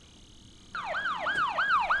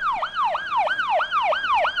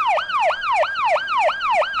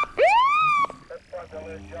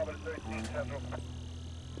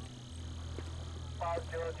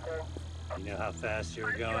how fast you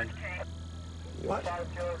were going? What?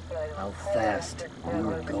 How fast you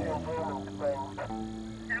were going?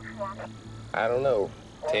 I don't know.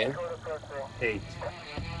 10? 8.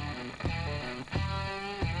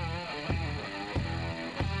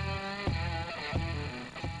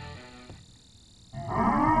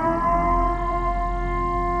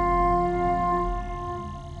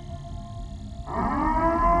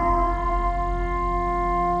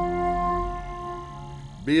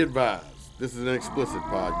 Be advised, this is an explicit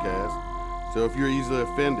podcast, so if you're easily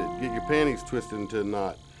offended, get your panties twisted into a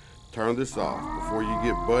knot, turn this off before you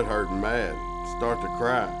get butthurt and mad, start to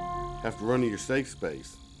cry, have to run to your safe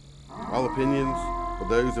space. All opinions are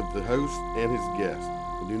those of the host and his guest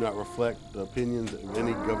and do not reflect the opinions of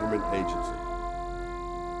any government agency.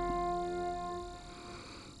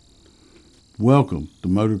 Welcome to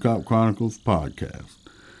Motor Cop Chronicles podcast.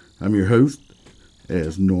 I'm your host,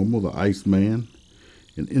 as normal, the Iceman.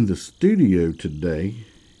 And in the studio today,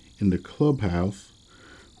 in the clubhouse,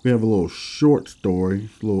 we have a little short story,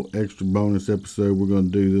 a little extra bonus episode we're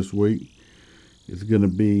going to do this week. It's going to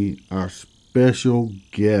be our special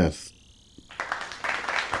guest,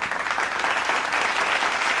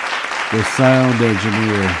 the sound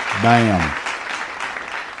engineer, Bam.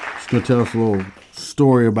 She's going to tell us a little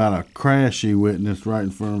story about a crash she witnessed right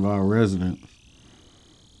in front of our residence.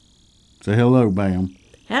 Say hello, Bam.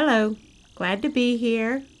 Hello. Glad to be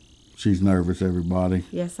here. She's nervous, everybody.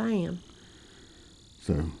 Yes, I am.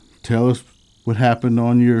 So, tell us what happened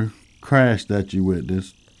on your crash that you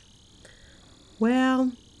witnessed.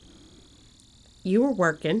 Well, you were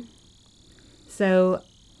working. So,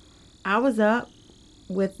 I was up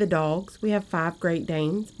with the dogs. We have 5 Great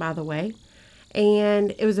Danes, by the way.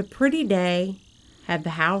 And it was a pretty day. Had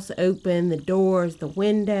the house open, the doors, the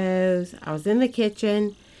windows. I was in the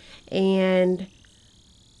kitchen, and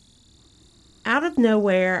out of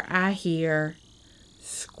nowhere, I hear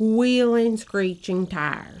squealing, screeching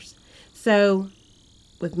tires. So,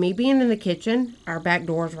 with me being in the kitchen, our back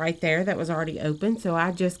door's right there that was already open. So,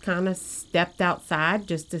 I just kind of stepped outside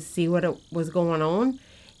just to see what it was going on.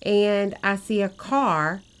 And I see a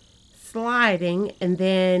car sliding, and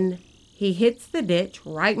then he hits the ditch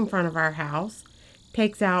right in front of our house,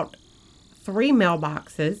 takes out 3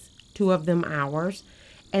 mailboxes, 2 of them ours,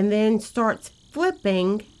 and then starts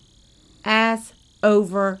flipping ass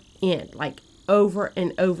over end, like over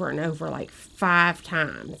and over and over, like 5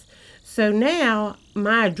 times. So now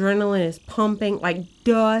my adrenaline is pumping, like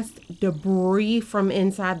dust, debris from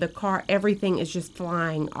inside the car. Everything is just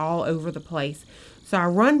flying all over the place. So I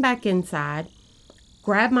run back inside,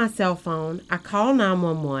 grab my cell phone, I call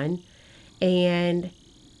 911, and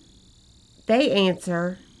they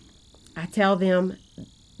answer. I tell them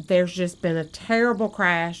there's just been a terrible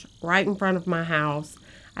crash right in front of my house.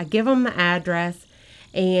 I give them the address,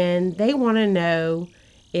 and they want to know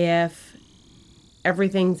if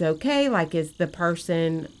everything's okay. Like, is the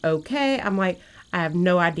person okay? I'm like, I have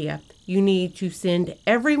no idea. You need to send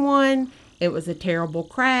everyone. It was a terrible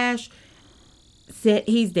crash.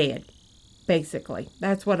 He's dead, basically.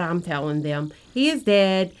 That's what I'm telling them. He is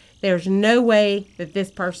dead. There's no way that this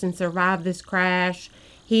person survived this crash.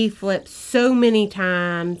 He flipped so many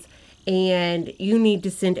times, and you need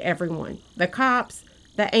to send everyone. The cops,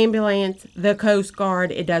 the ambulance, the Coast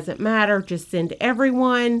Guard, it doesn't matter. Just send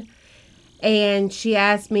everyone. And she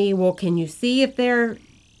asked me, well, can you see if they're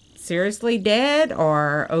seriously dead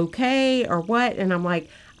or okay or what? And I'm like,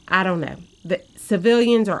 I don't know. The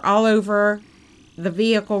civilians are all over the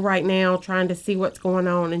vehicle right now trying to see what's going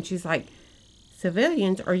on. And she's like,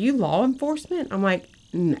 civilians? Are you law enforcement? I'm like,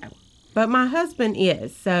 no. But my husband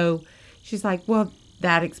is. So she's like, well,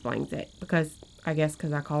 that explains it. Because I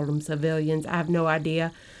called them civilians. I have no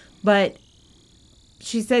idea. But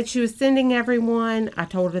she said she was sending everyone. I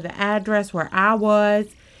told her the address where I was.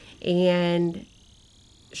 And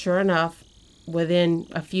sure enough, within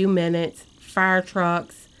a few minutes, fire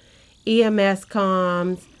trucks, EMS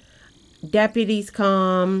comes, deputies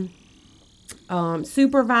come,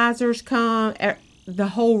 supervisors come. The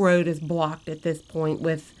whole road is blocked at this point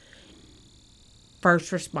with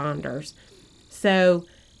first responders. So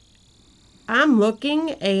I'm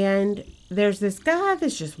looking, and there's this guy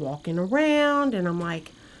that's just walking around, and I'm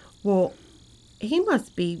like, well, he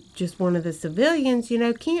must be just one of the civilians,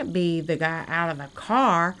 can't be the guy out of the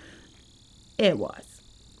car. It was.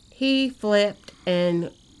 He flipped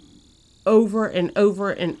and over and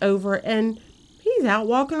over and over, and he's out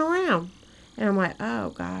walking around. And I'm like, oh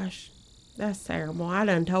gosh, that's terrible. I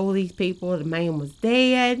done told these people the man was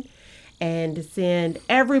dead, and to send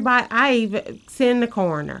everybody, I even send the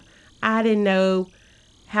coroner. I didn't know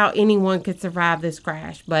how anyone could survive this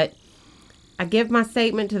crash, but I give my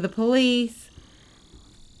statement to the police.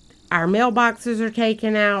 our mailboxes are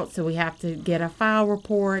taken out, so we have to get a file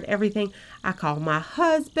report, everything. I call my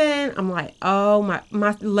husband. I'm like, oh,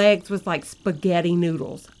 my legs was like spaghetti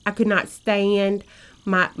noodles. I could not stand.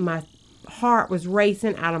 My heart was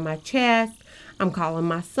racing out of my chest. I'm calling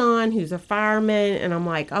my son, who's a fireman, and I'm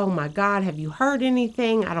like, oh my God, have you heard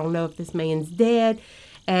anything? I don't know if this man's dead.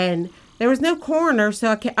 And there was no coroner,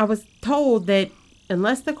 so I was told that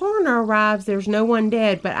unless the coroner arrives, there's no one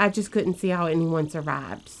dead, but I just couldn't see how anyone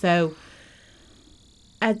survived. So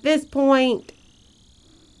at this point,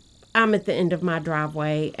 I'm at the end of my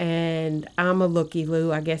driveway, and I'm a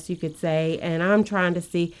looky-loo, I guess you could say, and I'm trying to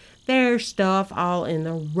see, there's stuff all in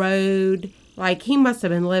the road. Like, he must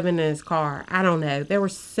have been living in his car. I don't know. There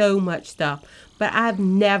was so much stuff, but I've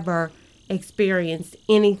never experienced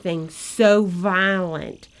anything so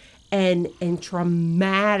violent and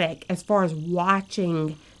traumatic as far as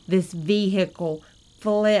watching this vehicle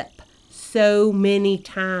flip so many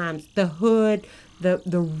times. The hood, the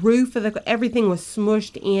roof of everything was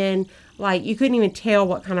smushed in. Like, you couldn't even tell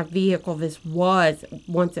what kind of vehicle this was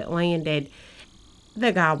once it landed.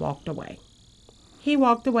 The guy walked away. He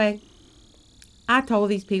walked away. I told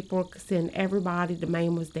these people to send everybody, the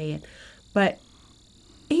man was dead. But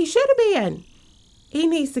he should have been. He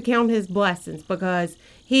needs to count his blessings because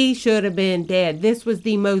he should have been dead. This was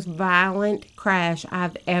the most violent crash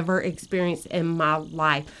I've ever experienced in my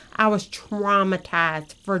life. I was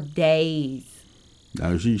traumatized for days.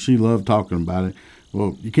 No, she loved talking about it.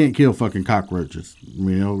 Well, you can't kill fucking cockroaches. I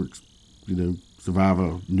mean, survive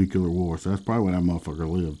a nuclear war. So that's probably why that motherfucker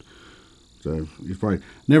lived. So he's probably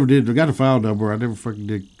never did. I got a file number. I never fucking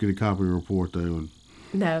did get a copy of the report though.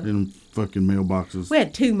 No. In fucking mailboxes. We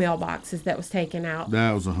had 2 mailboxes that was taken out.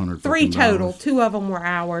 That was $100. 3 total. 2 of them were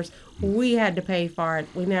ours. We had to pay for it.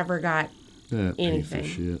 We never got that anything.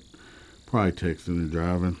 Piece of shit. Probably texting and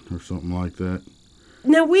driving or something like that.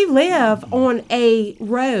 Now, we live on a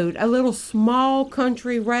road, a little small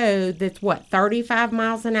country road that's, 35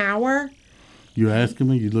 miles an hour? You asking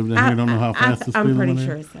me? You live down here, don't know how fast the speed limit is? I'm pretty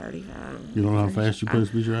sure it's 35. You don't know how fast you're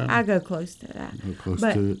supposed to be driving? I go close to that. Go close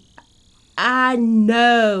to it. I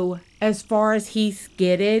know as far as he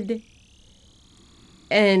skidded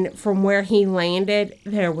and from where he landed,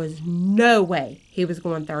 there was no way he was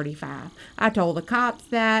going 35. I told the cops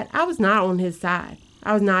that. I was not on his side.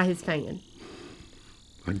 I was not his fan.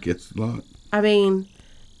 I guess not. I mean,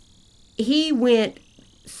 he went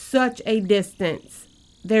such a distance.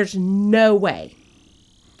 There's no way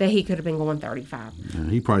that he could have been going 35. Yeah,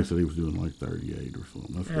 he probably said he was doing like 38 or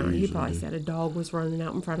something. That's what He probably said a dog was running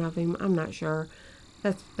out in front of him. I'm not sure.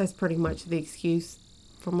 That's pretty much the excuse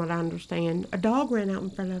from what I understand. A dog ran out in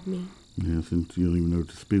front of me. Yeah, since you don't even know what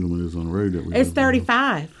the speed limit is on the road that we It's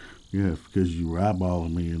 35. Yeah, because you were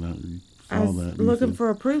eyeballing me and I saw I was that. looking for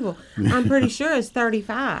approval. I'm pretty sure it's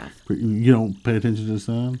 35. You don't pay attention to the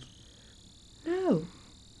signs? No.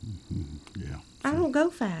 Yeah. I don't go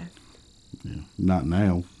fast. Yeah. Not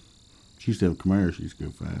now. She used to have a Camaro. She used to go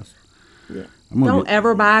fast. Yeah. Don't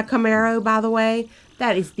ever buy a Camaro, by the way.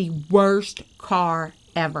 That is the worst car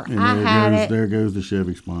ever. And there goes the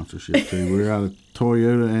Chevy sponsorship, too. We're out of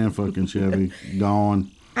Toyota and fucking Chevy.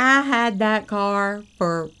 Gone. I had that car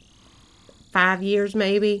for 5 years,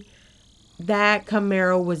 maybe. That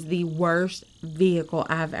Camaro was the worst vehicle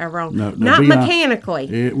I've ever owned. Not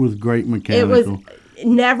mechanically. It was great mechanical. It was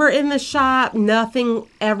never in the shop. Nothing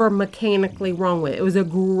ever mechanically wrong with it. It was a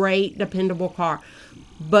great, dependable car.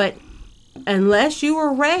 But unless you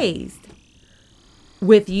were raised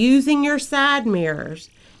with using your side mirrors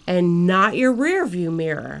and not your rear view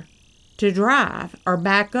mirror to drive or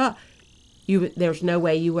back up, there's no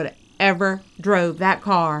way you would have ever drove that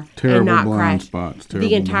car and not crashed. Spots,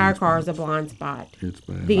 the entire car is a blind spot. It's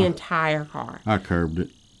bad. The entire car. I curbed it.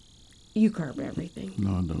 You curb everything.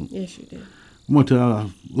 No, I don't. Yes, you do. I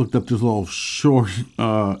looked up this little short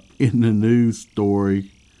in the news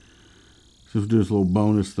story. Just do this little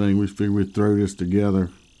bonus thing. We figured we'd throw this together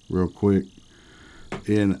real quick.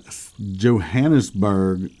 In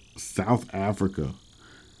Johannesburg, South Africa.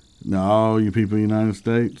 Now, all you people in the United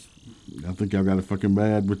States, I think y'all got it fucking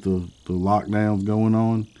bad with the lockdowns going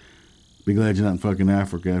on. Be glad you're not in fucking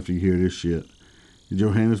Africa after you hear this shit. In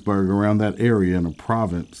Johannesburg, around that area in a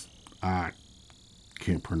province, I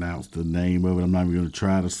can't pronounce the name of it. I'm not even going to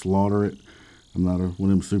try to slaughter it. I'm not one of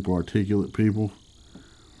them super articulate people.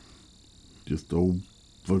 Just old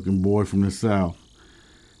fucking boy from the South.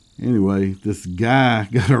 Anyway, this guy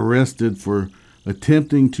got arrested for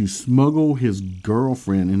attempting to smuggle his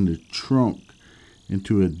girlfriend in the trunk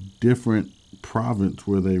into a different province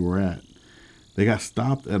where they were at. They got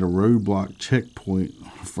stopped at a roadblock checkpoint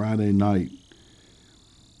on Friday night.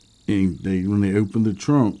 And when they opened the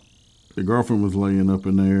trunk, the girlfriend was laying up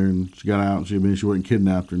in there, and she got out, and she wasn't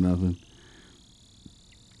kidnapped or nothing.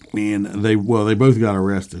 And they both got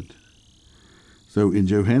arrested. So in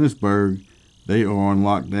Johannesburg, they are on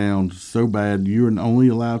lockdown so bad you're only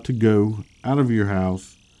allowed to go out of your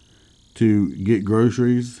house to get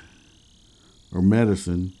groceries or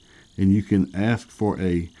medicine, and you can ask for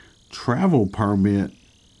a travel permit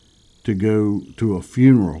to go to a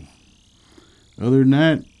funeral. Other than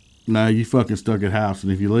that, nah, you fucking stuck at house.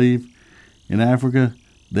 And if you leave in Africa,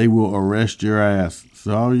 they will arrest your ass.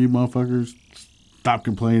 So all you motherfuckers, stop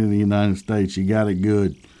complaining in the United States. You got it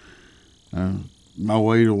good. My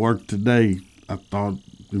way to work today, I thought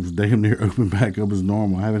it was damn near open back up as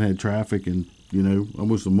normal. I haven't had traffic in,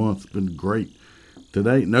 almost a month. It's been great.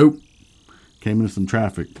 Today, nope. Came into some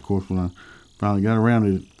traffic. Of course, when I finally got around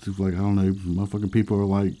it, it was like, I don't know, motherfucking people are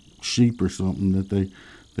like sheep or something that it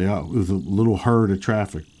was a little herd of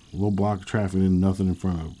traffic, a little block of traffic and nothing in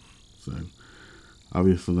front of them. So,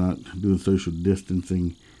 obviously not doing social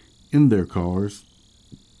distancing in their cars.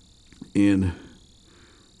 And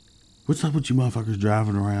what's up with you motherfuckers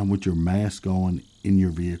driving around with your mask on in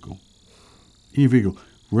your vehicle? In your vehicle.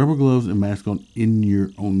 Rubber gloves and mask on in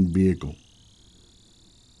your own vehicle.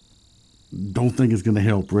 Don't think it's going to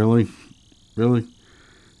help, really? Really?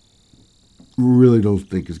 Really don't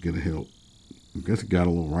think it's going to help. I guess it got a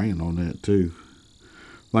little rant on that, too.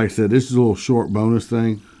 Like I said, this is a little short bonus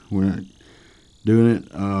thing. We're not doing it.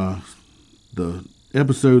 The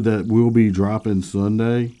episode that will be dropping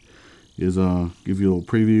Sunday is, give you a little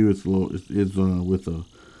preview. It's with a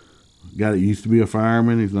guy that used to be a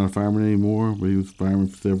fireman. He's not a fireman anymore, but he was a fireman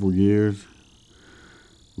for several years.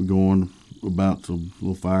 We're going about some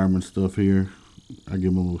little fireman stuff here. I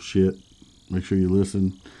give him a little shit. Make sure you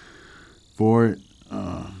listen for it.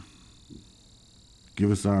 Give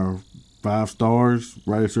us our 5 stars.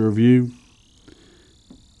 Write us a review.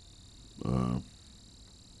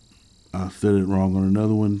 I said it wrong on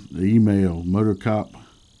another one. The email,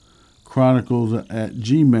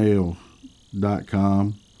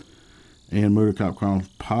 motorcopchronicles@gmail.com and Motorcop Chronicles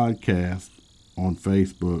Podcast on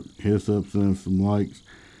Facebook. Hit us up, send us some likes.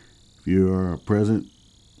 If you are a present,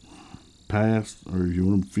 past, or if you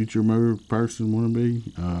want a future motor person, want to be,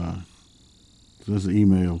 send us an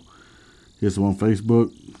email. Hit us on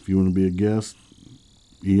Facebook if you want to be a guest.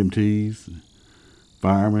 EMTs,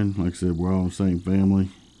 firemen, like I said, we're all in the same family.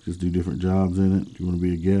 Just do different jobs in it. If you want to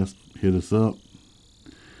be a guest, hit us up.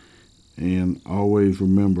 And always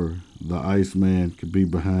remember, the Iceman could be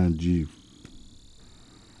behind you.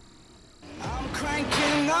 I'm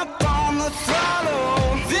cranking up on the throttle.